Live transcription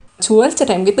Chúa trở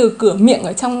thành một cái từ cửa miệng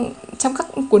ở trong các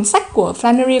cuốn sách của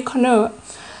Flannery O'Connor.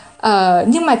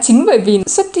 Nhưng mà chính bởi vì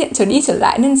xuất hiện trở đi trở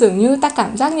lại nên dường như ta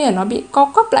cảm giác như là nó bị co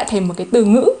quắp lại thành một cái từ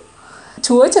ngữ.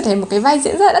 Chúa trở thành một cái vai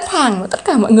diễn rất là đắt hàng mà tất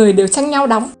cả mọi người đều tranh nhau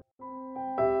đóng.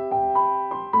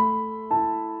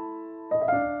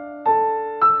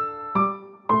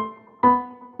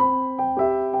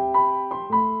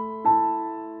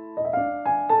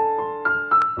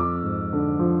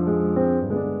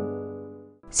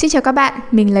 Xin chào các bạn,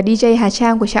 mình là DJ Hà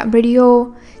Trang của Trạm Radio.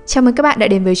 Chào mừng các bạn đã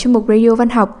đến với chuyên mục Radio Văn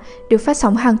học được phát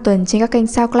sóng hàng tuần trên các kênh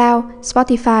SoundCloud,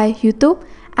 Spotify, YouTube,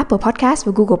 Apple Podcast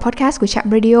và Google Podcast của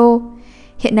Trạm Radio.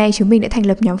 Hiện nay chúng mình đã thành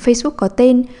lập nhóm Facebook có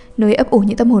tên nơi ấp ủ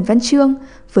những tâm hồn văn chương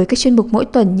với các chuyên mục mỗi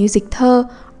tuần như dịch thơ,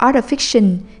 Art of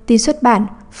Fiction, tin xuất bản,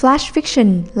 Flash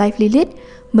Fiction, Live Lilith.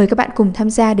 Mời các bạn cùng tham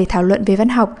gia để thảo luận về văn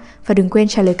học và đừng quên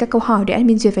trả lời các câu hỏi để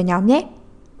admin duyệt vào nhóm nhé.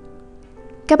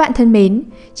 Các bạn thân mến,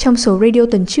 trong số radio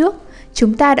tuần trước,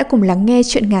 chúng ta đã cùng lắng nghe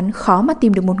truyện ngắn Khó mà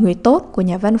tìm được một người tốt của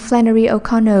nhà văn Flannery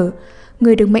O'Connor,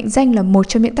 người được mệnh danh là một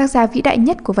trong những tác gia vĩ đại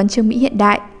nhất của văn chương Mỹ hiện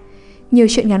đại. Nhiều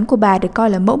truyện ngắn của bà được coi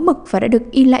là mẫu mực và đã được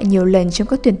in lại nhiều lần trong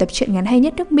các tuyển tập truyện ngắn hay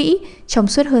nhất nước Mỹ trong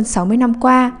suốt hơn 60 năm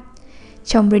qua.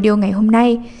 Trong radio ngày hôm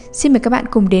nay, xin mời các bạn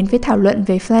cùng đến với thảo luận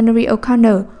về Flannery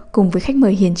O'Connor cùng với khách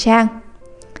mời Hiền Trang.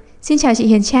 Xin chào chị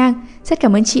Hiền Trang, rất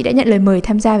cảm ơn chị đã nhận lời mời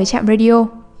tham gia với Trạm Radio.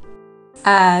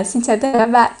 Xin chào tất cả các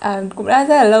bạn. Cũng đã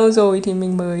rất là lâu rồi thì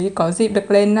mình mới có dịp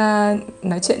được lên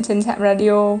nói chuyện trên Trạm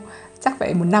Radio. Chắc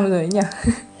phải 1 năm rồi ấy nhỉ?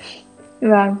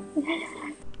 Vâng.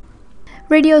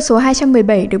 Radio số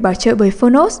 217 được bảo trợ bởi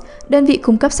Phonos, đơn vị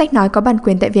cung cấp sách nói có bản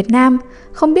quyền tại Việt Nam.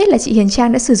 Không biết là chị Hiền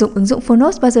Trang đã sử dụng ứng dụng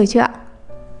Phonos bao giờ chưa ạ?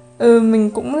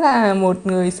 Mình cũng là một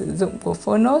người sử dụng của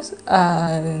Phonos,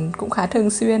 cũng khá thường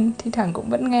xuyên, thi thoảng cũng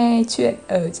vẫn nghe chuyện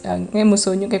nghe một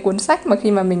số những cái cuốn sách mà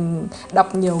khi mà mình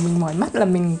đọc nhiều mình mỏi mắt là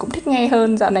mình cũng thích nghe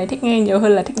hơn, dạo này thích nghe nhiều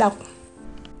hơn là thích đọc.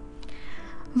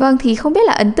 Vâng, thì không biết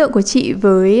là ấn tượng của chị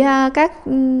với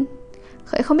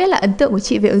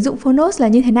về ứng dụng Phonos là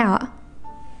như thế nào ạ?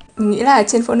 Mình nghĩ là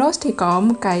trên Phonos thì có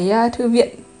một cái thư viện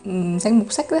danh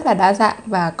mục sách rất là đa dạng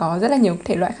và có rất là nhiều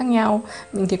thể loại khác nhau.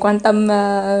 Mình thì quan tâm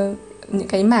những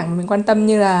cái mảng mà mình quan tâm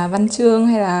như là văn chương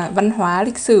hay là văn hóa,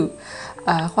 lịch sử,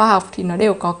 khoa học thì nó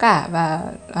đều có cả. Và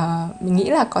mình nghĩ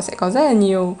là sẽ có rất là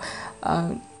nhiều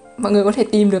mọi người có thể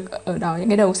tìm được ở đó những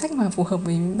cái đầu sách mà phù hợp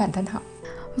với bản thân họ.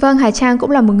 Vâng, Hà Trang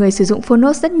cũng là một người sử dụng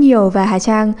Phonos rất nhiều và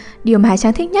điều mà Hà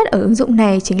Trang thích nhất ở ứng dụng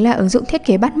này chính là ứng dụng thiết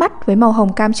kế bắt mắt với màu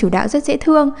hồng cam chủ đạo rất dễ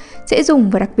thương, dễ dùng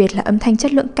và đặc biệt là âm thanh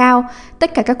chất lượng cao.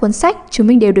 Tất cả các cuốn sách chúng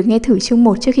mình đều được nghe thử chương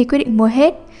 1 trước khi quyết định mua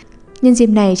hết. Nhân dịp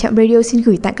này, Trạm Radio xin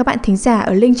gửi tặng các bạn thính giả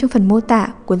ở link trong phần mô tả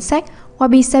cuốn sách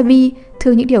Wabi Sabi,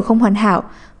 Thương những điều không hoàn hảo.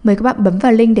 Mời các bạn bấm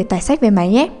vào link để tải sách về máy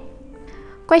nhé.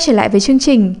 Quay trở lại với chương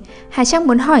trình, Hà Trang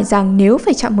muốn hỏi rằng nếu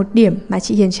phải chọn một điểm mà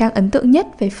chị Hiền Trang ấn tượng nhất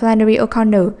về Flannery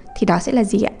O'Connor thì đó sẽ là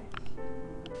gì ạ?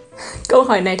 Câu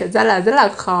hỏi này thật ra là rất là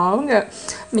khó.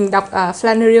 Mình đọc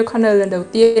Flannery O'Connor lần đầu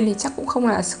tiên thì chắc cũng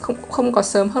không có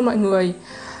sớm hơn mọi người.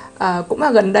 Cũng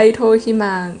là gần đây thôi khi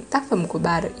mà tác phẩm của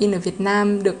bà được in ở Việt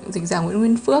Nam, được dịch giả Nguyễn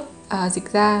Nguyên Phước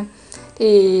dịch ra.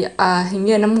 Thì hình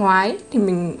như là năm ngoái thì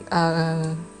mình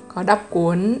có đọc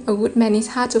cuốn A Good Man is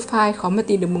Hard to Find, khó mà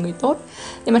tìm được một người tốt.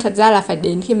 Nhưng mà thật ra là phải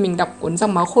đến khi mình đọc cuốn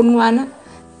Dòng máu khôn ngoan á,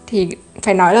 thì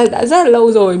phải nói là đã rất là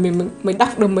lâu rồi mình mới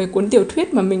đọc được mấy cuốn tiểu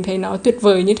thuyết mà mình thấy nó tuyệt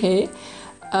vời như thế.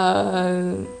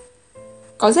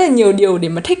 Có rất là nhiều điều để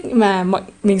mà thích mà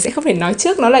mình sẽ không thể nói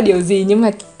trước nó là điều gì, nhưng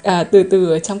mà từ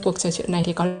từ ở trong cuộc trò chuyện này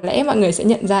thì có lẽ mọi người sẽ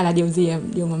nhận ra là điều gì là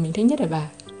điều mà mình thích nhất ở bà.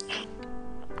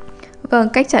 Vâng,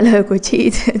 cách trả lời của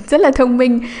chị rất là thông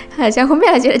minh. Trang không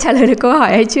biết là chị đã trả lời được câu hỏi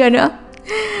hay chưa nữa.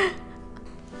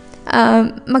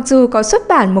 Mặc dù có xuất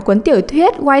bản một cuốn tiểu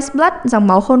thuyết White Blood, Dòng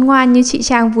máu khôn ngoan như chị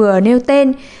Trang vừa nêu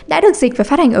tên, đã được dịch và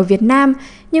phát hành ở Việt Nam,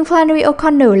 nhưng Flannery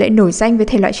O'Connor lại nổi danh với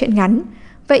thể loại truyện ngắn.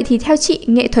 Vậy thì theo chị,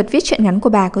 nghệ thuật viết truyện ngắn của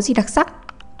bà có gì đặc sắc?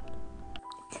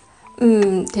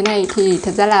 Thế này thì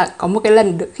thật ra là có một cái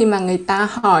lần khi mà người ta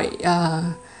hỏi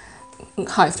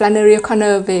Flannery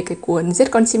O'Connor về cái cuốn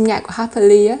Giết con chim nhại của Harper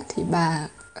Lee á,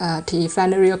 thì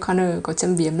Flannery O'Connor có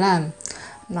châm biếm là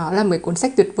nó là một cuốn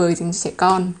sách tuyệt vời dành cho trẻ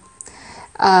con.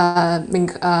 Mình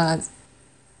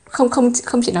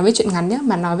không chỉ nói về truyện ngắn nhé,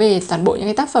 mà nói về toàn bộ những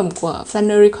cái tác phẩm của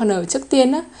Flannery O'Connor trước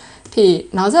tiên á, thì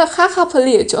nó rất là khác Harper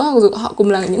Lee ở chỗ mặc dù họ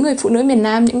cùng là những người phụ nữ miền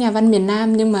Nam, những nhà văn miền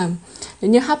Nam, nhưng mà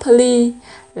nếu như Harper Lee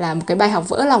là một cái bài học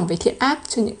vỡ lòng về thiện ác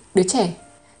cho những đứa trẻ,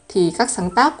 thì các sáng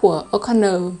tác của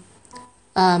O'Connor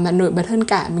mà nổi bật hơn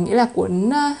cả mình nghĩ là cuốn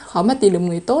Khó mà tìm được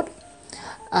người tốt.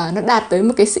 Nó đạt tới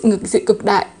một cái sự cực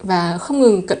đại và không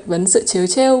ngừng cật vấn sự trớ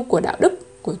trêu của đạo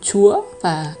đức của Chúa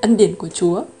và ân điển của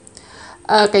Chúa.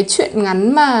 Cái chuyện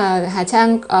ngắn mà Hà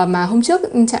Trang mà hôm trước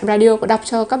Trạm Radio có đọc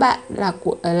cho các bạn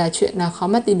là chuyện là khó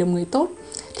mà tìm được người tốt.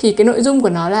 Thì cái nội dung của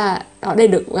nó là nó để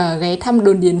được ghé thăm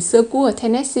đồn điền xưa cũ ở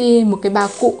Tennessee, một cái bà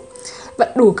cụ vẫn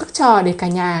đủ các trò để cả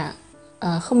nhà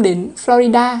không đến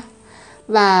Florida.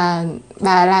 Và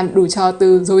bà làm đủ trò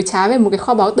từ dối trá về một cái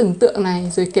kho báu tưởng tượng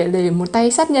này, rồi kể về một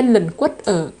tay sát nhân lẩn quất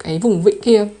ở cái vùng vịnh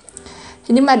kia.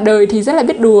 Thế nhưng mà đời thì rất là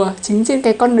biết đùa. Chính trên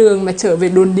cái con đường mà trở về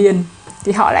đồn điền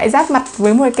thì họ lại giáp mặt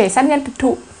với một kẻ sát nhân thực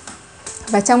thụ.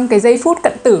 Và trong cái giây phút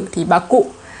cận tử thì bà cụ,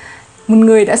 một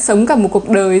người đã sống cả một cuộc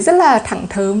đời rất là thẳng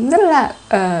thớm, rất là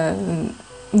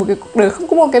một cái cuộc đời không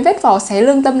có một cái vết vò xé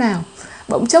lương tâm nào,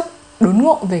 bỗng chốc đốn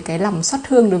ngộ về cái lòng xót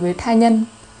thương đối với tha nhân.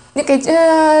 Những cái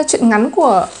chuyện ngắn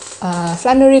của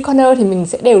Flannery O'Connor thì mình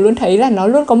sẽ đều luôn thấy là nó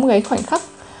luôn có một cái khoảnh khắc,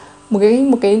 một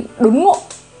cái đốn ngộ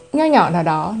nho nhỏ nào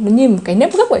đó, nó như một cái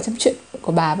nếp gấp ở trong chuyện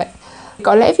của bà vậy.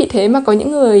 Có lẽ vì thế mà có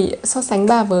những người so sánh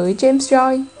bà với James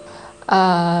Joyce.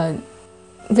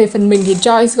 Về phần mình thì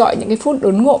Joyce gọi những cái phút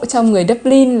đốn ngộ trong người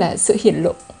Dublin là sự hiển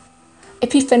lộ,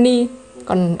 epiphany,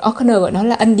 còn O'Connor gọi nó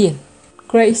là ân điển,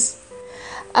 grace.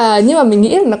 Nhưng mà mình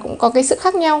nghĩ là nó cũng có cái sự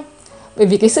khác nhau. Bởi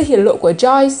vì cái sự hiển lộ của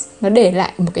Joyce nó để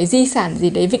lại một cái di sản gì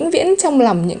đấy vĩnh viễn trong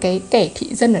lòng những cái kẻ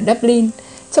thị dân ở Dublin,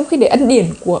 trong khi để ân điển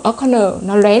của O'Connor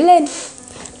nó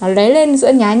lóe lên giữa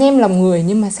nhá nhem lòng người,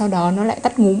 nhưng mà sau đó nó lại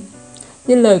tắt ngúm.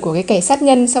 Như lời của cái kẻ sát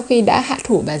nhân sau khi đã hạ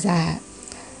thủ bà già: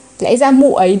 lẽ ra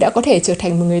mụ ấy đã có thể trở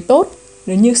thành một người tốt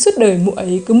nếu như suốt đời mụ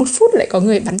ấy cứ một phút lại có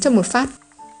người bắn cho một phát.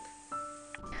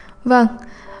 Vâng,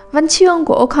 văn chương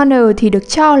của O'Connor thì được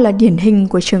cho là điển hình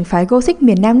của trường phái Gothic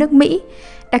miền Nam nước Mỹ.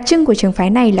 Đặc trưng của trường phái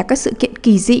này là các sự kiện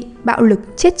kỳ dị, bạo lực,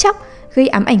 chết chóc, gây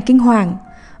ám ảnh kinh hoàng.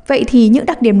 Vậy thì những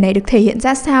đặc điểm này được thể hiện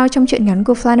ra sao trong truyện ngắn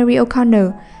của Flannery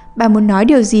O'Connor? Bà muốn nói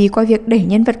điều gì qua việc đẩy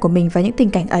nhân vật của mình vào những tình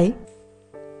cảnh ấy?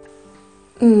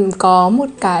 Có một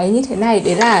cái như thế này,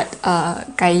 đấy là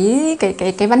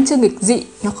cái văn chương nghịch dị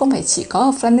nó không phải chỉ có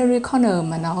ở Flannery O'Connor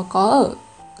mà nó có ở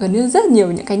gần như rất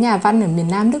nhiều những cái nhà văn ở miền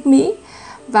Nam nước Mỹ.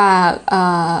 Và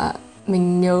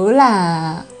mình nhớ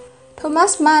là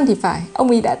Thomas Mann thì phải, ông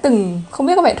ấy đã từng, không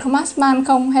biết có phải Thomas Mann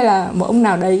không hay là một ông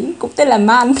nào đấy cũng tên là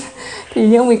Mann thì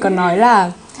như ông ấy còn nói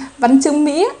là văn chương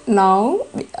Mỹ nó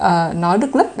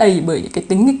được lấp đầy bởi cái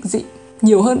tính nghịch dị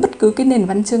nhiều hơn bất cứ cái nền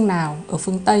văn chương nào ở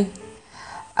phương Tây.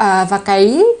 Và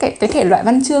cái thể loại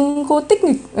văn chương Gothic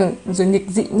rồi nghịch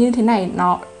dị như thế này,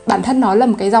 bản thân nó là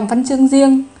một cái dòng văn chương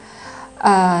riêng.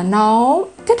 Nó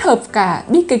kết hợp cả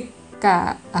bi kịch,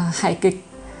 cả hài kịch.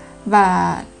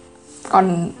 Và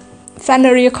còn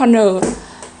Flannery O'Connor,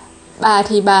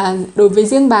 đối với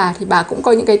riêng bà thì bà cũng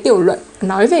có những cái tiểu luận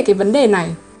nói về cái vấn đề này.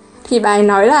 Thì bà ấy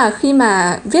nói là khi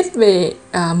mà viết về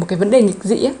một cái vấn đề nghịch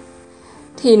dị ấy,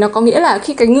 thì nó có nghĩa là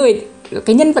khi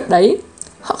cái nhân vật đấy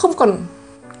họ không còn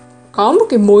có một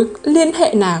cái mối liên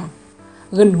hệ nào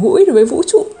gần gũi đối với vũ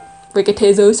trụ, với cái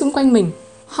thế giới xung quanh mình.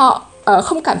 Họ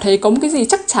không cảm thấy có một cái gì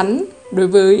chắc chắn đối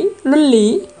với luân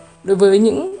lý, đối với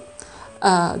những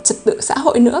trật tự xã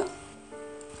hội nữa.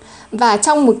 Và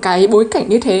trong một cái bối cảnh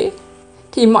như thế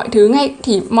thì mọi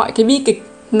cái bi kịch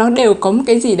nó đều có một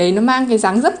cái gì đấy nó mang cái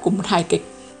dáng dấp của một hài kịch,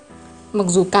 mặc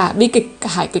dù cả bi kịch cả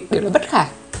hài kịch đều là bất khả.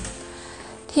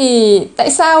 Thì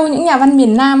tại sao những nhà văn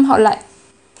miền Nam họ lại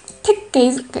thích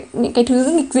những cái thứ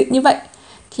nghịch dị như vậy?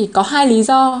 Thì có hai lý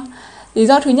do. Lý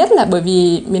do thứ nhất là bởi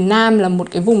vì miền Nam là một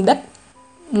cái vùng đất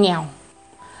nghèo,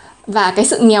 và cái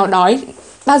sự nghèo đói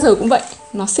bao giờ cũng vậy,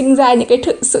 nó sinh ra những cái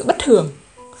sự bất thường.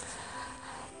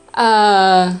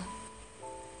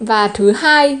 Và thứ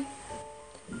hai,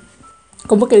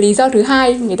 có một cái lý do thứ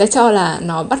hai, người ta cho là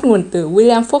nó bắt nguồn từ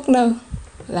William Faulkner,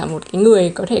 là một cái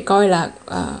người có thể coi là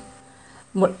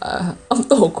một ông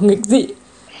tổ của nghịch dị.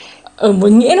 Ở một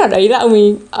nghĩa nào đấy là ông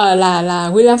ấy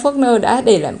là William Faulkner đã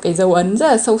để lại một cái dấu ấn rất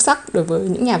là sâu sắc đối với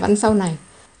những nhà văn sau này,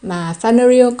 mà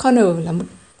Flannery O'Connor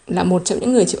là một trong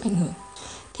những người chịu ảnh hưởng.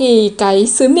 Thì cái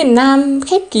xứ miền Nam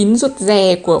khép kín rụt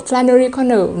rè của Flannery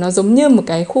O'Connor nó giống như một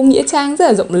cái khu nghĩa trang rất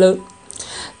là rộng lớn.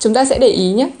 Chúng ta sẽ để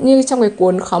ý nhé, như trong cái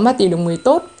cuốn Khó mà tìm được người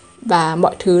tốt và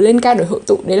Mọi thứ lên cao để hội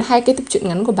tụ, đấy là hai cái tập truyện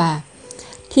ngắn của bà,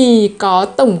 thì có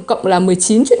tổng cộng là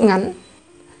 19 truyện ngắn.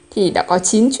 Thì đã có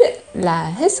 9 chuyện là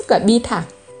hết sức là bi thảm.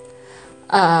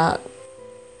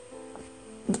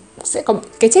 Sẽ có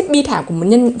cái chết bi thảm của một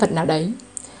nhân vật nào đấy.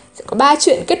 Sẽ có 3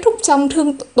 chuyện kết thúc trong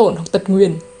thương tổn hoặc tật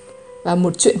nguyền, và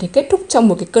một chuyện thì kết thúc trong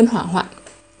một cái cơn hỏa hoạn.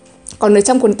 Còn ở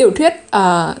trong cuốn tiểu thuyết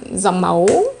Dòng máu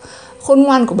khôn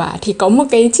ngoan của bà thì có một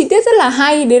cái chi tiết rất là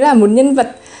hay, đấy là một nhân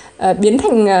vật biến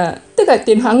thành tức là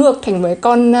tiến hóa ngược thành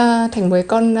một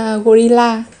con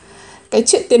gorilla. Cái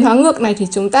chuyện tiến hóa ngược này thì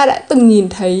chúng ta đã từng nhìn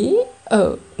thấy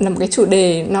là một cái chủ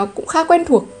đề nó cũng khá quen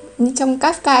thuộc như trong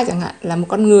Kafka chẳng hạn, là một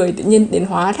con người tự nhiên tiến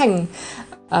hóa thành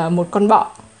một con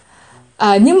bọ.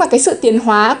 Nhưng mà cái sự tiến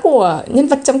hóa của nhân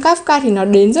vật trong Kafka thì nó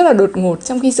đến rất là đột ngột,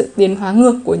 trong khi sự tiến hóa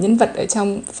ngược của nhân vật ở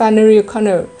trong Flannery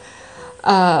O'Connor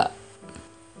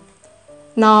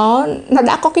nó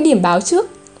đã có cái điểm báo trước.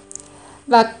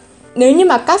 Và nếu như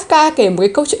mà Kafka kể một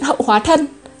cái câu chuyện hậu hóa thân,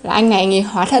 là anh ấy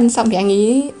hóa thân xong thì anh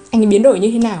ấy biến đổi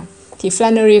như thế nào, thì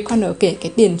Flannery O'Connor kể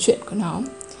cái tiền truyện của nó.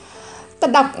 Ta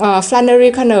đọc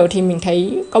Flannery O'Connor thì mình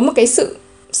thấy có một cái sự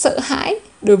sợ hãi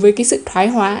đối với cái sự thoái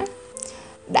hóa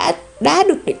đã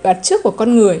được định đoạt trước của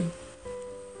con người.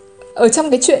 Ở trong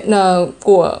cái chuyện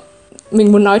của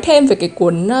mình muốn nói thêm về cái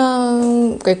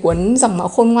cuốn Dòng máu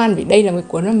khôn ngoan, vì đây là một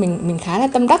cuốn mà mình khá là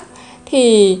tâm đắc.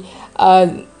 Thì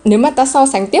nếu mà ta so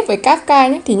sánh tiếp với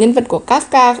Kafka nhé, thì nhân vật của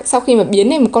Kafka sau khi mà biến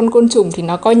thành một con côn trùng thì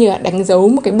nó coi như là đánh dấu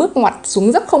một cái bước ngoặt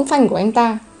xuống dốc không phanh của anh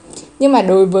ta. Nhưng mà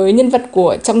đối với nhân vật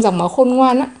của trong Dòng máu khôn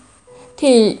ngoan á,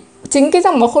 thì chính cái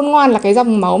dòng máu khôn ngoan là cái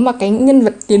dòng máu mà cái nhân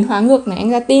vật tiến hóa ngược này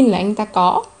anh ta tin là anh ta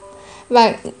có.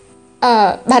 Và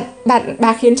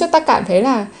bà khiến cho ta cảm thấy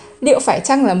là liệu phải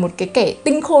chăng là một cái kẻ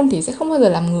tinh khôn thì sẽ không bao giờ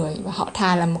làm người, và họ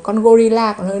thà là một con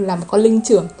gorilla còn hơn là một con linh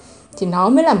trưởng, thì nó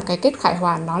mới là một cái kết khải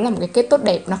hoàn, nó là một cái kết tốt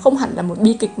đẹp. Nó không hẳn là một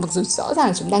bi kịch, mặc dù rõ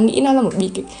ràng chúng ta nghĩ nó là một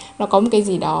bi kịch. Nó có một cái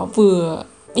gì đó vừa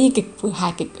bi kịch vừa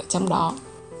hài kịch ở trong đó.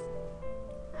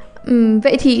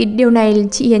 Vậy thì điều này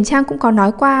chị Hiền Trang cũng có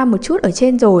nói qua một chút ở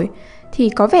trên rồi. Thì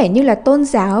có vẻ như là tôn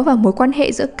giáo và mối quan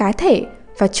hệ giữa cá thể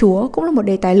và Chúa cũng là một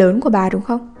đề tài lớn của bà đúng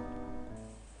không?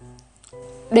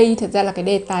 Đây thật ra là cái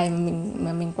đề tài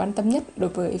mà mình quan tâm nhất đối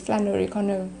với Flannery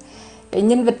O'Connor. Cái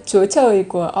nhân vật Chúa Trời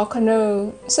của O'Connor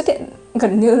xuất hiện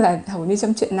gần như là hầu như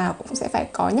trong chuyện nào cũng sẽ phải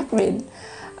có nhắc đến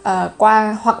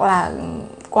qua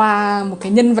một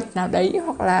cái nhân vật nào đấy,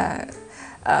 hoặc là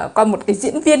qua một cái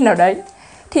diễn viên nào đấy.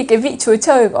 Thì cái vị Chúa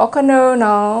Trời của O'Connor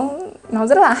nó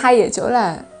rất là hay ở chỗ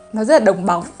là nó rất là đồng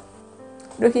bóng,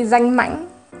 đôi khi danh mãnh,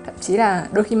 thậm chí là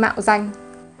đôi khi mạo danh,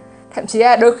 thậm chí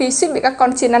là đôi khi suýt bị các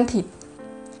con chiên ăn thịt.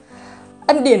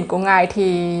 Ân điển của Ngài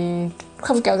thì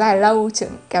không kéo dài lâu, chỉ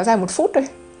kéo dài 1 phút thôi,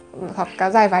 hoặc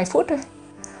kéo dài vài phút thôi.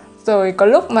 Rồi có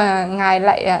lúc mà Ngài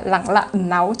lại lẳng lặng ẩn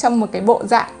náu trong một cái bộ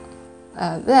dạng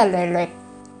rất là lòe loẹt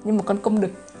như một con công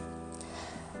đực.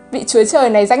 Vị Chúa Trời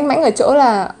này danh mãnh ở chỗ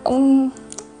là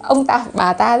ông ta hoặc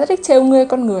bà ta rất thích trêu ngươi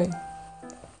con người.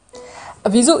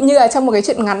 Ví dụ như là trong một cái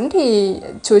chuyện ngắn thì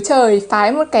Chúa Trời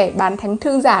phái một kẻ bán thánh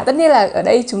thư giả. Tất nhiên là ở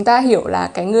đây chúng ta hiểu là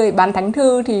cái người bán thánh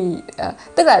thư thì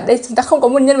tức là ở đây chúng ta không có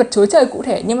một nhân vật Chúa Trời cụ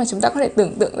thể, nhưng mà chúng ta có thể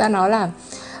tưởng tượng ra nó là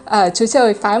Chúa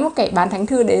Trời phái một kẻ bán thánh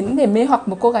thư đến để mê hoặc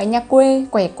một cô gái nhà quê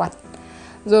què quặt.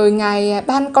 Rồi Ngài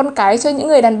ban con cái cho những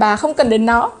người đàn bà không cần đến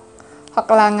nó.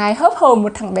 Hoặc là Ngài hớp hồn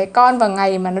một thằng bé con vào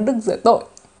ngày mà nó được rửa tội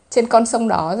trên con sông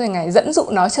đó, rồi Ngài dẫn dụ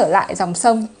nó trở lại dòng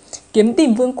sông, kiếm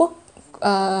tìm vương quốc,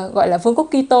 gọi là vương quốc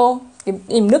Kitô,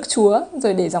 tìm nước Chúa,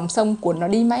 rồi để dòng sông cuốn nó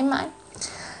đi mãi mãi.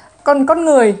 Còn con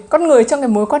người trong cái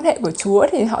mối quan hệ của Chúa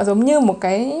thì họ giống như một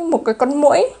cái con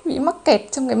muỗi bị mắc kẹt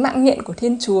trong cái mạng nhện của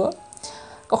Thiên Chúa.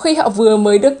 Có khi họ vừa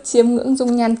mới được chiêm ngưỡng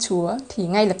dung nhan Chúa thì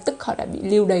ngay lập tức họ đã bị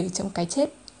lưu đày trong cái chết.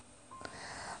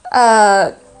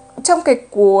 Trong cái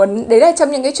cuốn, đấy là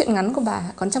trong những cái chuyện ngắn của bà.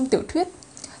 Còn trong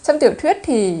tiểu thuyết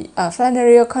thì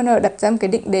Flannery O'Connor đặt ra một cái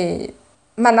định đề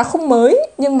mà nó không mới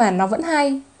nhưng mà nó vẫn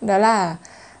hay, đó là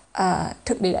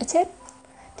Thượng Đế đã chết.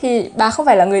 Thì bà không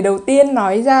phải là người đầu tiên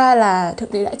nói ra là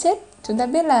Thượng Đế đã chết. Chúng ta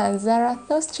biết là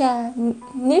Zarathustra,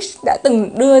 Nietzsche đã từng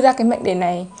đưa ra cái mệnh đề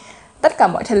này. Tất cả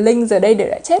mọi thần linh giờ đây đều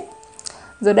đã chết.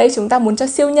 Giờ đây chúng ta muốn cho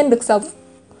siêu nhân được sống.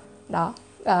 Đó,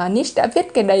 Nietzsche đã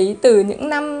viết cái đấy từ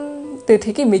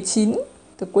thế kỷ 19,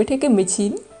 từ cuối thế kỷ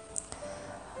 19.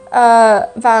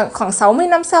 Và khoảng 60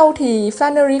 năm sau thì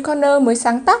Flannery O'Connor mới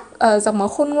sáng tác Dòng máu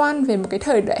khôn ngoan về một cái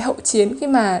thời đại hậu chiến, khi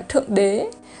mà Thượng Đế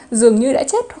dường như đã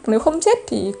chết, hoặc nếu không chết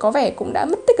thì có vẻ cũng đã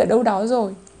mất tích ở đâu đó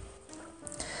rồi.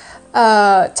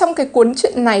 Trong cái cuốn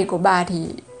truyện này của bà thì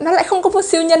nó lại không có một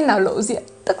siêu nhân nào lộ diện.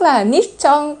 Tức là Nietzsche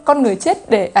cho con người chết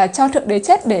cho Thượng Đế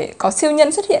chết để có siêu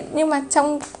nhân xuất hiện. Nhưng mà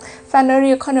trong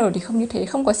Flannery O'Connor thì không như thế,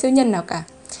 không có siêu nhân nào cả.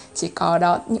 Chỉ có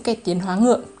đó những kẻ tiến hóa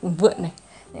ngược, vượn này,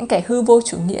 những kẻ hư vô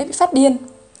chủ nghĩa bị phát điên,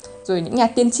 rồi những nhà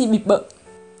tiên tri bịp bợm,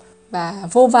 và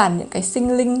vô vàn những cái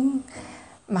sinh linh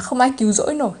mà không ai cứu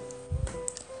rỗi nổi.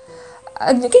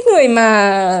 Những cái người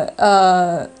mà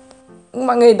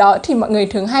mọi người đó thì mọi người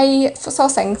thường hay so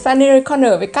sánh Flannery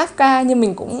O'Connor với Kafka, nhưng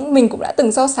mình cũng đã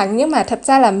từng so sánh, nhưng mà thật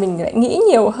ra là mình lại nghĩ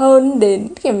nhiều hơn đến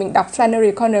khi mình đọc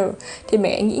Flannery O'Connor thì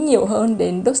mình lại nghĩ nhiều hơn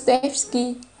đến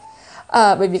Dostoevsky.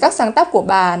 Bởi vì các sáng tác của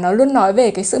bà nó luôn nói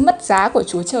về cái sự mất giá của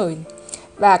Chúa Trời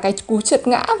và cái cú trượt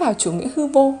ngã vào chủ nghĩa hư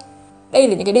vô. Đây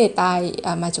là những cái đề tài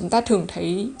mà chúng ta thường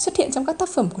thấy xuất hiện trong các tác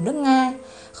phẩm của nước Nga,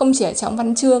 không chỉ ở trong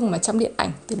văn chương mà trong điện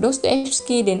ảnh, từ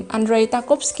Dostoevsky đến Andrei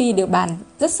Tarkovsky đều bàn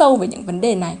rất sâu về những vấn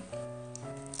đề này.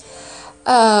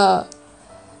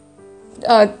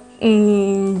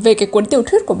 Về cái cuốn tiểu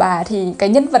thuyết của bà thì cái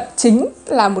nhân vật chính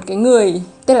là một cái người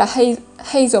tên là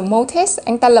Hazel Motes.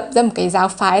 Anh ta lập ra một cái giáo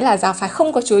phái là giáo phái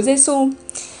không có Chúa Giêsu,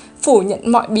 phủ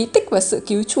nhận mọi bí tích và sự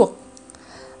cứu chuộc,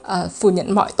 phủ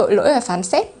nhận mọi tội lỗi và phán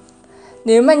xét.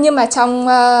 Nếu mà như mà trong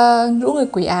Lũ Người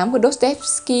Quỷ Ám của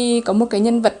Dostoevsky có một cái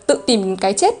nhân vật tự tìm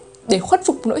cái chết để khuất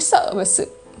phục nỗi sợ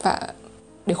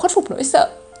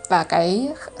và cái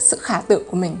sự khả tự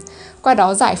của mình, qua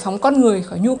đó giải phóng con người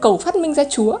khỏi nhu cầu phát minh ra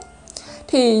Chúa,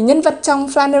 thì nhân vật trong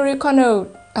Flannery O'Connor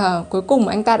cuối cùng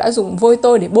anh ta đã dùng vôi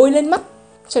tôi để bôi lên mắt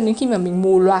cho đến khi mà mình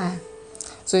mù lòa,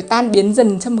 rồi tan biến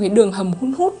dần trong một cái đường hầm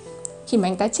hun hút khi mà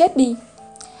anh ta chết đi.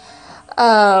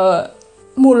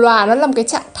 Mù lòa nó là một cái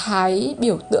trạng thái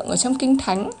biểu tượng ở trong Kinh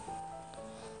Thánh.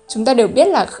 Chúng ta đều biết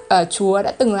là Chúa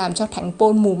đã từng làm cho Thánh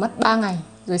Paul mù mắt 3 ngày,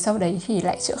 rồi sau đấy thì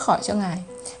lại chữa khỏi cho Ngài.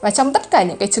 Và trong tất cả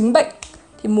những cái chứng bệnh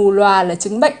thì mù lòa là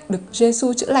chứng bệnh được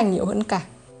Giêsu chữa lành nhiều hơn cả.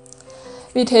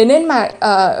 Vì thế nên mà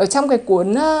ở trong cái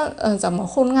cuốn Dòng Máu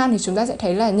Khôn Ngoan thì chúng ta sẽ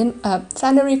thấy là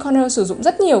Flannery O'Connor sử dụng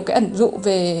rất nhiều cái ẩn dụ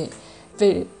về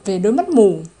đôi mắt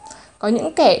mù. Có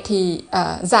những kẻ thì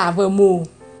giả vờ mù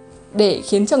để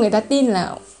khiến cho người ta tin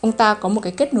là ông ta có một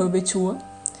cái kết nối với Chúa.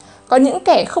 Có những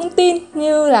kẻ không tin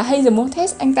như là Hazel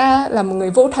Motes, anh ta là một người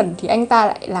vô thần thì anh ta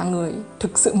lại là người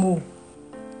thực sự mù.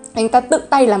 Anh ta tự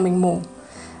tay làm mình mù.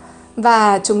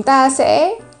 Và chúng ta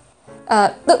sẽ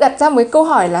tự đặt ra một cái câu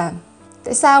hỏi là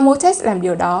tại sao Motes làm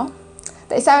điều đó?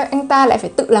 Tại sao anh ta lại phải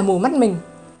tự làm mù mắt mình?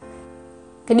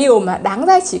 Cái điều mà đáng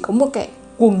ra chỉ có một kẻ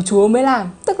cuồng Chúa mới làm.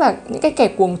 Tức là những cái kẻ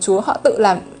cuồng Chúa họ tự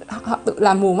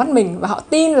làm mù mắt mình và họ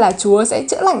tin là Chúa sẽ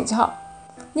chữa lành cho họ.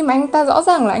 Nhưng mà anh ta rõ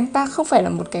ràng là anh ta không phải là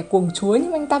một kẻ cuồng Chúa,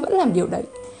 nhưng anh ta vẫn làm điều đấy.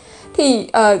 Thì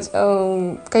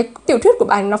cái tiểu thuyết của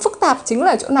bà nó phức tạp chính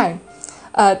là chỗ này.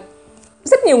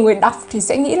 Rất nhiều người đọc thì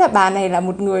sẽ nghĩ là bà này là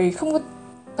một người không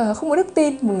có đức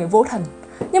tin, một người vô thần.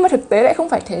 Nhưng mà thực tế lại không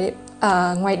phải thế.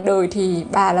 Ngoài đời thì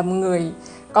bà là một người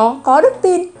có đức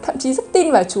tin, thậm chí rất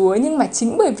tin vào Chúa. Nhưng mà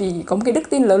chính bởi vì có một cái đức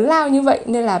tin lớn lao như vậy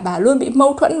nên là bà luôn bị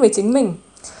mâu thuẫn với chính mình.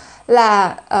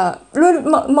 Là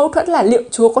luôn mâu thuẫn là liệu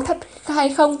Chúa có thật hay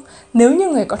không? Nếu như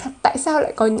người có thật, tại sao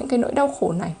lại có những cái nỗi đau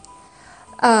khổ này?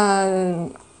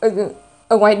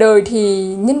 Ở ngoài đời thì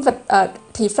nhân vật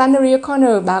thì Flannery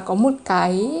O'Connor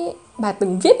bà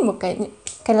từng viết một cái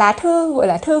lá thư gọi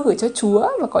là thư gửi cho Chúa,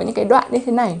 và có những cái đoạn như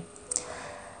thế này: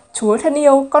 Chúa thân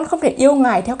yêu, con không thể yêu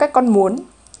Ngài theo cách con muốn.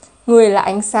 Người là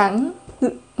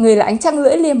ánh trăng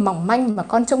lưỡi liềm mỏng manh mà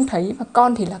con trông thấy, và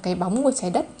con thì là cái bóng của trái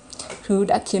đất, thứ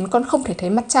đã khiến con không thể thấy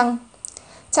mặt trăng.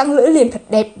 Trăng lưỡi liềm thật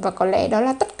đẹp, và có lẽ đó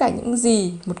là tất cả những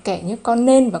gì một kẻ như con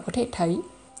nên và có thể thấy.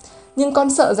 Nhưng con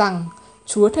sợ rằng,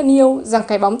 Chúa thân yêu, rằng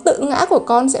cái bóng tự ngã của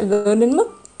con sẽ lớn đến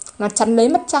mức nó chắn lấy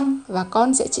mặt trăng, và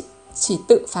con sẽ chỉ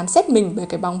tự phán xét mình bởi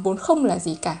cái bóng vốn không là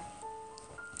gì cả.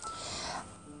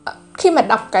 Khi mà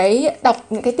đọc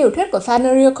những cái tiểu thuyết của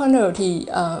Flannery O'Connor thì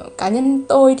cá nhân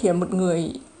tôi thì là một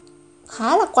người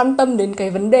khá là quan tâm đến cái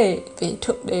vấn đề về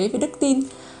thượng đế, về đức tin.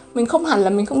 Mình không hẳn là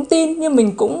mình không tin, nhưng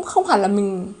mình cũng không hẳn là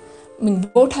mình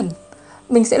vô thần.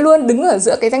 Mình sẽ luôn đứng ở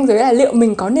giữa cái ranh giới là liệu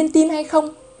mình có nên tin hay không.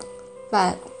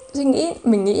 Và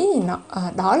mình nghĩ thì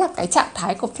đó là cái trạng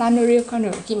thái của Flannery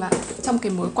O'Connor khi mà trong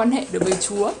cái mối quan hệ đối với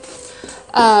Chúa.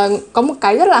 Có một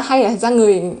cái rất là hay là ra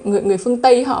người phương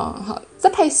Tây họ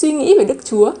rất hay suy nghĩ về Đức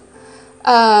Chúa,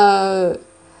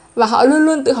 và họ luôn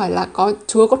luôn tự hỏi là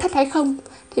Chúa có thật hay không.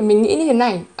 Thì mình nghĩ như thế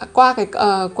này, qua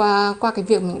cái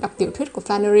việc mình đọc tiểu thuyết của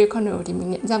Flannery O'Connor thì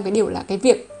mình nhận ra cái điều là cái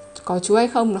việc có Chúa hay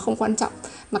không nó không quan trọng,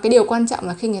 mà cái điều quan trọng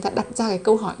là khi người ta đặt ra cái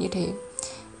câu hỏi như thế.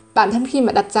 Bản thân khi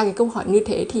mà đặt ra cái câu hỏi như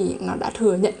thế thì nó đã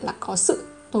thừa nhận là có sự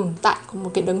tồn tại của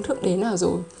một cái đấng thượng đế nào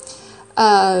rồi.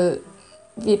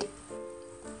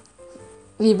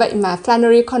 Vì vậy mà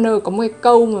Flannery O'Connor có một cái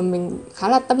câu mà mình khá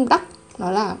là tâm đắc,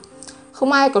 đó là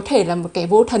không ai có thể là một kẻ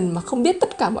vô thần mà không biết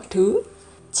tất cả mọi thứ.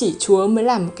 Chỉ Chúa mới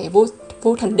là một kẻ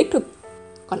vô thần đích thực.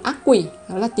 Còn ác quỷ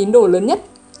nó là tín đồ lớn nhất,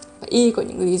 và y có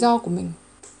những lý do của mình.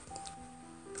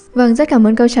 Vâng, rất cảm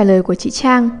ơn câu trả lời của chị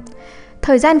Trang.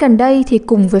 Thời gian gần đây thì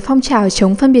cùng với phong trào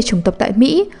chống phân biệt chủng tộc tại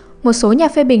Mỹ, một số nhà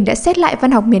phê bình đã xét lại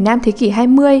văn học miền Nam thế kỷ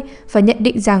 20 và nhận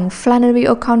định rằng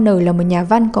Flannery O'Connor là một nhà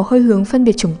văn có hơi hướng phân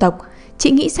biệt chủng tộc.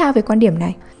 Chị nghĩ sao về quan điểm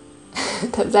này?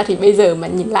 Thật ra thì bây giờ mà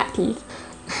nhìn lại thì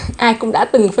ai cũng đã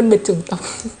từng phân biệt chủng tộc.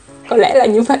 Có lẽ là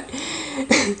như vậy.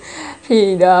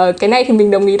 Thì cái này thì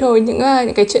mình đồng ý thôi. Những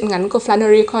cái truyện ngắn của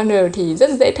Flannery O'Connor thì rất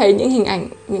dễ thấy những hình ảnh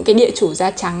những cái địa chủ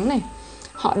da trắng này.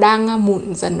 họ đang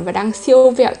mủn dần và đang siêu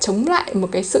vẹo chống lại một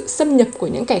cái sự xâm nhập của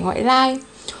những kẻ ngoại lai,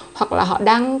 hoặc là họ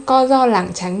đang co ro lảng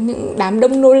tránh những đám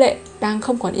đông nô lệ đang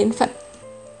không còn yên phận.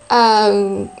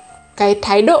 Cái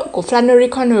thái độ của Flannery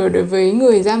Connor đối với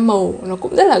người da màu nó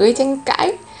cũng rất là gây tranh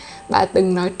cãi. Bà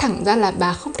từng nói thẳng ra là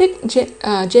bà không thích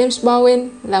James Bowen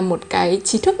là một cái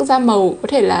trí thức da màu, có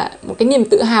thể là một cái niềm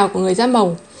tự hào của người da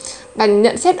màu. Bà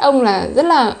nhận xét ông là rất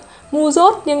là ngu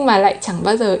dốt nhưng mà lại chẳng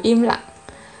bao giờ im lặng.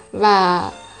 Và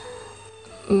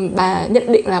bà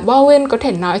nhận định là Bowen có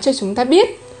thể nói cho chúng ta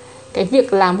biết cái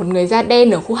việc là một người da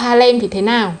đen ở khu Harlem thì thế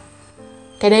nào.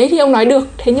 Cái đấy thì ông nói được,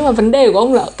 thế nhưng mà vấn đề của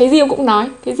ông là cái gì ông cũng nói,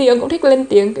 cái gì ông cũng thích lên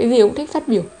tiếng, cái gì ông cũng thích phát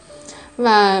biểu.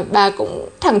 Và bà cũng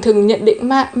thẳng thừng nhận định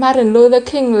Martin Luther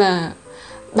King là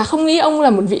bà không nghĩ ông là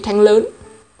một vị thánh lớn.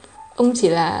 Ông chỉ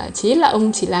là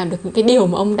ông chỉ làm được những cái điều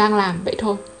mà ông đang làm vậy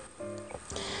thôi.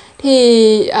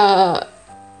 Thì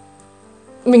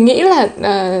mình nghĩ là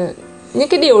những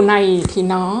cái điều này thì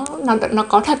nó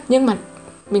có thật, nhưng mà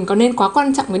mình có nên quá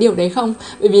quan trọng cái điều đấy không?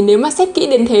 Bởi vì nếu mà xét kỹ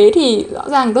đến thế thì rõ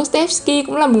ràng Dostoevsky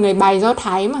cũng là một người bài Do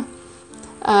Thái mà.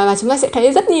 Và chúng ta sẽ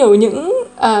thấy rất nhiều những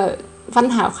văn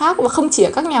hảo khác, và không chỉ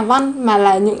ở các nhà văn mà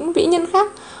là những vĩ nhân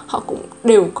khác, họ cũng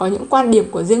đều có những quan điểm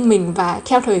của riêng mình, và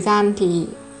theo thời gian thì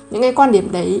những cái quan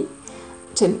điểm đấy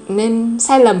trở nên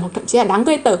sai lầm hoặc thậm chí là đáng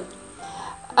gây tởm.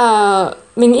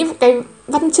 Mình nghĩ cái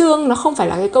văn chương nó không phải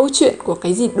là cái câu chuyện của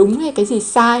cái gì đúng hay cái gì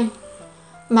sai,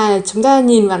 mà chúng ta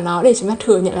nhìn vào nó để chúng ta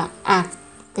thừa nhận là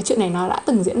cái chuyện này nó đã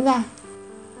từng diễn ra.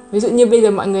 Ví dụ như bây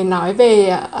giờ mọi người nói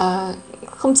về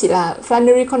không chỉ là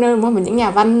Flannery Connor mà những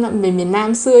nhà văn về miền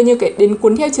Nam xưa như cái đến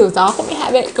cuốn Theo Chiều Gió cũng bị hạ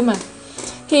bệ cơ mà.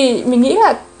 Thì mình nghĩ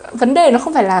là vấn đề nó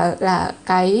không phải là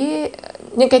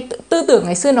những cái tư tưởng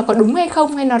ngày xưa nó có đúng hay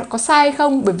không, hay nó có sai hay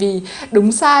không, bởi vì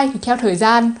đúng sai thì theo thời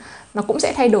gian nó cũng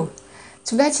sẽ thay đổi.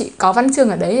 Chúng ta chỉ có văn chương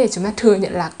ở đấy để chúng ta thừa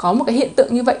nhận là có một cái hiện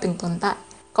tượng như vậy từng tồn tại,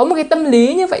 có một cái tâm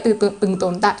lý như vậy từng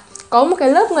tồn tại, có một cái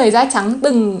lớp người da trắng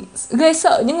từng ghê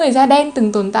sợ những người da đen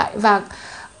từng tồn tại, và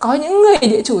có những người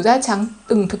địa chủ da trắng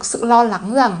từng thực sự lo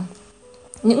lắng rằng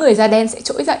những người da đen sẽ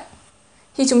trỗi dậy.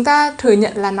 Thì chúng ta thừa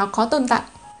nhận là nó có tồn tại,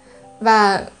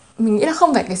 và mình nghĩ là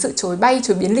không phải cái sự chối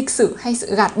biến lịch sử hay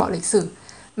sự gạt bỏ lịch sử,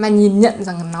 mà nhìn nhận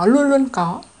rằng nó luôn luôn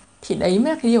có. Thì đấy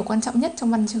mới là cái điều quan trọng nhất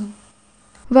trong văn chương.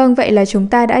 Vâng, vậy là chúng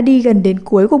ta đã đi gần đến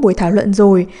cuối của buổi thảo luận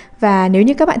rồi. Và nếu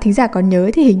như các bạn thính giả còn nhớ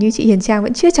thì hình như chị Hiền Trang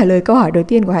vẫn chưa trả lời câu hỏi đầu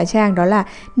tiên của Hà Trang. Đó là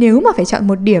nếu mà phải chọn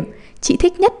một điểm chị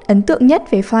thích nhất, ấn tượng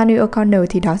nhất về Flannery O'Connor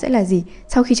thì đó sẽ là gì?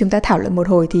 Sau khi chúng ta thảo luận một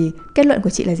hồi thì kết luận của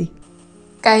chị là gì?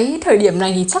 Cái thời điểm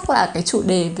này thì chắc là cái chủ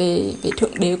đề về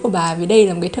thượng đế của bà, vì đây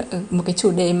là một cái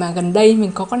chủ đề mà gần đây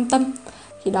mình có quan tâm.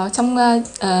 Thì đó, trong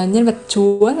nhân vật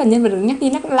Chúa là nhân vật được nhắc đi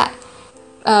nhắc lại.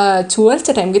 Chúa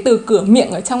trở thành một cái từ cửa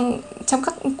miệng ở trong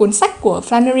các cuốn sách của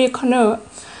Flannery O'Connor.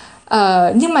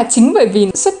 Nhưng mà chính bởi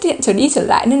vì xuất hiện trở đi trở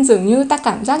lại nên dường như ta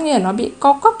cảm giác như là nó bị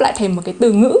co quắp lại thành một cái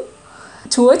từ ngữ.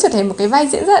 Chúa trở thành một cái vai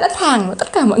diễn rất là đắt hàng mà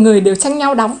tất cả mọi người đều tranh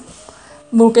nhau đóng.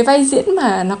 Một cái vai diễn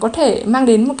mà nó có thể mang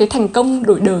đến một cái thành công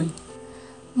đổi đời.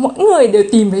 Mỗi người đều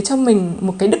tìm thấy cho mình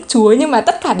một cái đức chúa, nhưng mà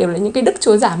tất cả đều là những cái đức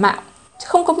chúa giả mạo, chứ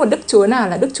không có một đức chúa nào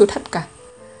là đức chúa thật cả.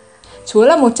 Chúa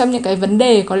là một trong những cái vấn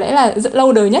đề có lẽ là rất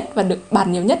lâu đời nhất và được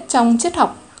bàn nhiều nhất trong triết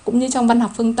học cũng như trong văn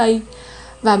học phương Tây.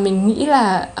 Và mình nghĩ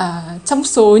là trong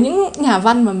số những nhà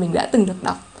văn mà mình đã từng được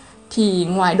đọc thì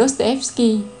ngoài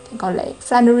Dostoevsky thì có lẽ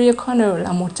Flannery O'Connor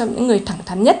là một trong những người thẳng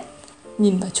thắn nhất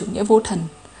nhìn vào chủ nghĩa vô thần,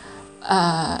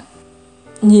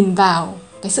 nhìn vào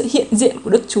cái sự hiện diện của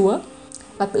Đức Chúa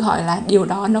và tự hỏi là điều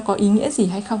đó nó có ý nghĩa gì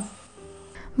hay không.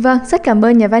 Vâng, rất cảm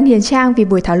ơn nhà văn Hiền Trang vì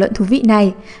buổi thảo luận thú vị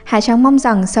này. Hà Trang mong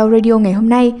rằng sau radio ngày hôm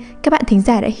nay, các bạn thính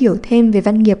giả đã hiểu thêm về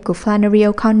văn nghiệp của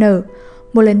Flannery O'Connor.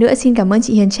 Một lần nữa xin cảm ơn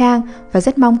chị Hiền Trang và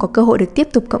rất mong có cơ hội được tiếp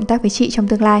tục cộng tác với chị trong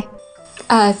tương lai.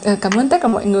 Cảm ơn tất cả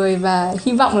mọi người, và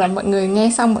hy vọng là mọi người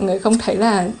nghe xong mọi người không thấy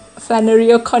là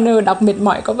Flannery O'Connor đọc mệt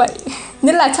mỏi có vậy.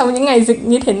 Nhất là trong những ngày dịch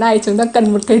như thế này, chúng ta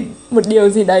cần một điều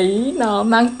gì đấy nó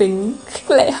mang tính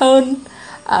khích lệ hơn.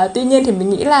 Tuy nhiên thì mình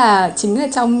nghĩ là chính là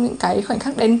trong những cái khoảnh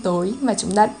khắc đen tối mà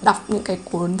chúng ta đọc những cái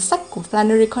cuốn sách của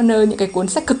Flannery O'Connor, những cái cuốn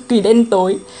sách cực kỳ đen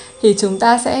tối, thì chúng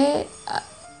ta sẽ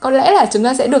có lẽ là chúng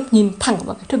ta sẽ được nhìn thẳng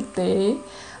vào cái thực tế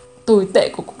tồi tệ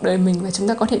của cuộc đời mình, và chúng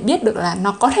ta có thể biết được là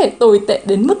nó có thể tồi tệ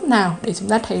đến mức nào, để chúng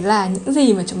ta thấy là những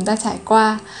gì mà chúng ta trải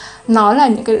qua nó là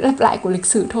những cái lặp lại của lịch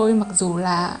sử thôi, mặc dù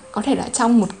là có thể là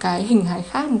trong một cái hình hài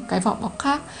khác, một cái vỏ bọc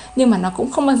khác, nhưng mà nó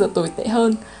cũng không bao giờ tồi tệ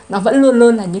hơn, nó vẫn luôn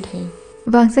luôn là như thế.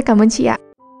 Vâng, rất cảm ơn chị ạ.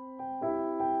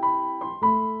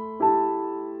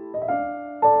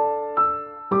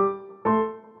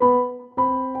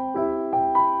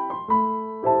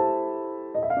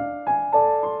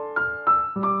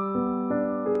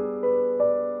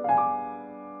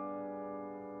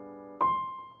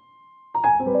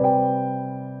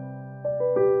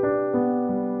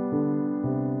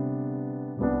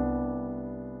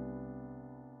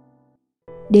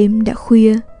 Đêm đã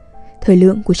khuya, thời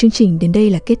lượng của chương trình đến đây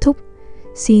là kết thúc.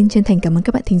 Xin chân thành cảm ơn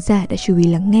các bạn thính giả đã chú ý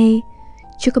lắng nghe.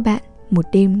 Chúc các bạn một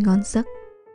đêm ngon giấc.